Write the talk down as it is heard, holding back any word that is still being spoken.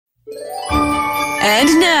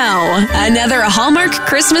And now, another Hallmark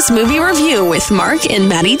Christmas movie review with Mark and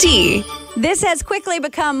Maddie D. This has quickly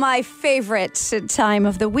become my favorite time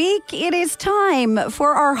of the week. It is time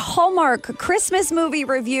for our Hallmark Christmas movie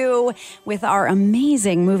review with our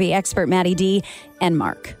amazing movie expert, Maddie D and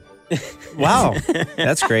Mark. Wow,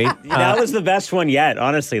 that's great. That was the best one yet,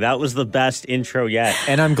 honestly. That was the best intro yet.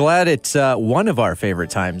 And I'm glad it's one of our favorite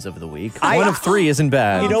times of the week. One of three isn't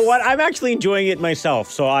bad. You know what? I'm actually enjoying it myself,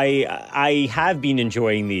 so I have been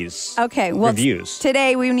enjoying these reviews.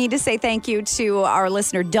 Today we need to say thank you to our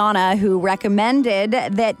listener, Donna, who recommended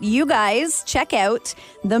that you guys check out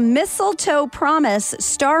The Mistletoe Promise,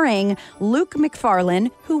 starring Luke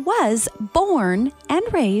McFarlane, who was born and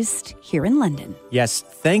raised here in London. Yes,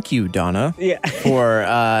 thank you, Donna,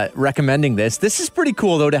 for recommending this. This is pretty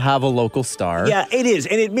cool, though, to have a local star. Yeah, it is.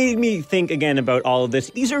 And it made me think again about all of this.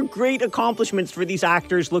 These are great accomplishments for these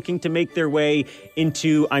actors looking to make their way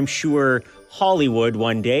into, I'm sure, Hollywood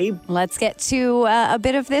one day. Let's get to a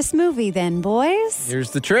bit of this movie then, boys.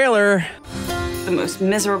 Here's the trailer. The most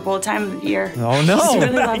miserable time of the year. Oh, no.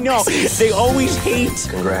 I know. They always hate.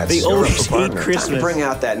 Congrats. They You're always up a hate partner. Christmas. Time to bring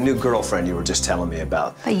out that new girlfriend you were just telling me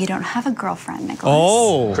about. But you don't have a girlfriend, Nicholas.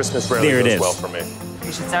 Oh. Christmas rarely There it goes is. well for me.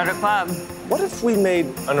 You should start a club. What if we made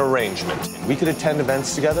an arrangement? We could attend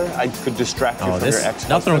events together. I could distract you from your ex-husband.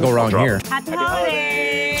 Nothing will go wrong here. Happy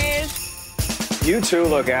holidays. You two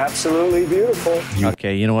look absolutely beautiful.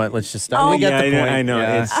 Okay, you know what? Let's just stop. We got the point. I know.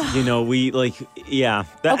 Yeah. It's, we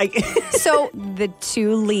So the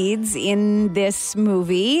two leads in this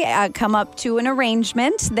movie come up to an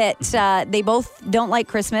arrangement that they both don't like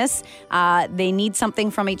Christmas. They need something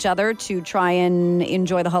from each other to try and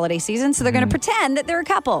enjoy the holiday season. So they're going to pretend that they're a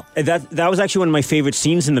couple. That was actually one of my favorite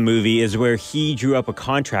scenes in the movie is where he drew up a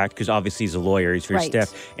contract because obviously he's a lawyer. He's very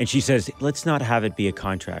stiff. And she says, let's not have it be a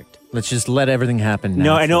contract. Let's just let everything happen naturally.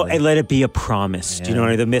 No, I know. And let it be a promise. Yeah. Do you know what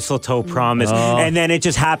I mean? The mistletoe promise. And then it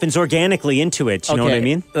just happens organically into it. Do you know what I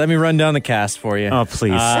mean? Let me run down the cast for you. Oh,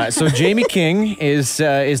 please. So Jamie King is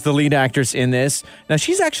the lead actress in this. Now,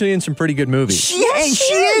 she's actually in some pretty good movies. She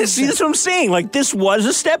is. See, that's what I'm saying. Like, this was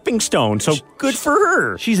a stepping stone. So good for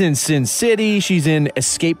her. She's in Sin City. She's in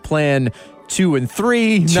Escape Plan 2 and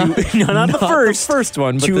 3. Not the first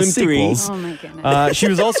one, but 2 the and 3. sequels. Oh, my goodness. She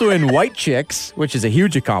was also in White Chicks, which is a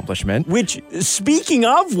huge accomplishment. Which, speaking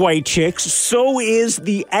of white chicks, so is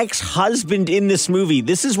the ex-husband in this movie.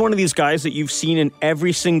 This is one of these guys that you've seen in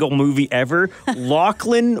every single movie ever.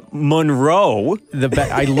 Lachlan Monroe.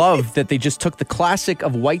 I love that they just took the classic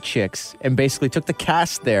of White Chicks and basically took the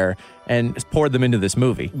cast there and poured them into this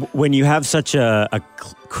movie. When you have such a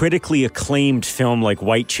critically acclaimed film like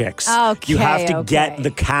White Chicks, you have to get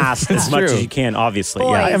the cast as much as you can, obviously.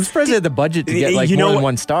 Boys, yeah. I'm surprised they had the budget to get more than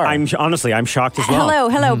one star. I'm shocked as well.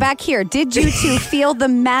 Hello, back here. Did you two feel the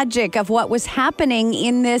magic of what was happening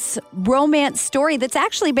in this romance story that's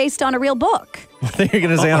actually based on a real book? I think you're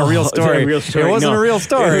going to say on a real story. It wasn't a real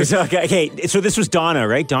story. Okay, so this was Donna,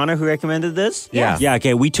 right? Donna who recommended this? Yeah. Yeah,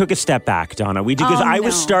 okay. We took a step back, Donna. We did, because I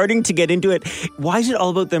was starting to get into it. Why is it all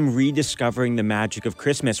about them rediscovering the magic of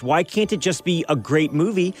Christmas? Why can't it just be a great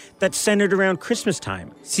movie that's centered around Christmas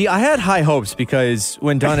time? See, I had high hopes because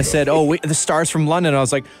when Donna said, the star's from London, I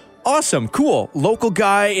was like, awesome, cool. Local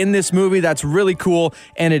guy in this movie, that's really cool.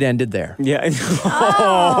 And it ended there. Yeah.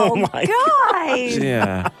 Oh my guys.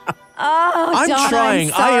 Yeah. Oh, I'm Donna,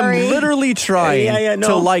 trying. I am literally trying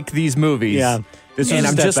to like these movies. Yeah. And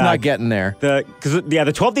I'm just not getting there.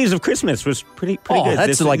 The 12 Days of Christmas was pretty good.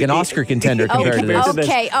 That's like an Oscar contender compared to this.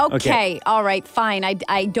 Okay. All right, fine.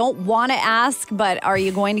 I don't want to ask, but are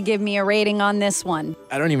you going to give me a rating on this one?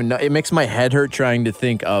 I don't even know. It makes my head hurt trying to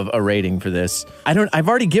think of a rating for this. I've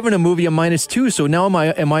already given a movie a -2, so now am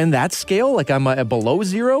I on that scale? Like I'm below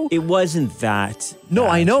 0? It wasn't that. No,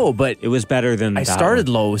 I know, but it was better than I started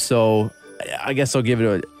low, so I guess I'll give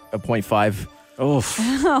it a 0.5. Oof.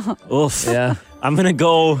 Oof. Yeah. I'm gonna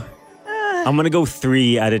go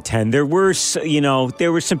 3 out of 10. There were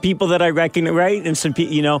some people that I reckon, right? And some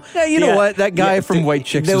people, Yeah, you know what? That guy from White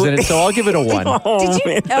Chicks was in it, so I'll give it a 1. Did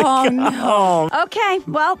you? Oh, no. Okay,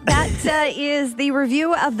 well, that is the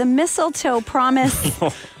review of The Mistletoe Promise.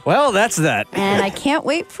 Well, that's that. And I can't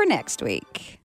wait for next week.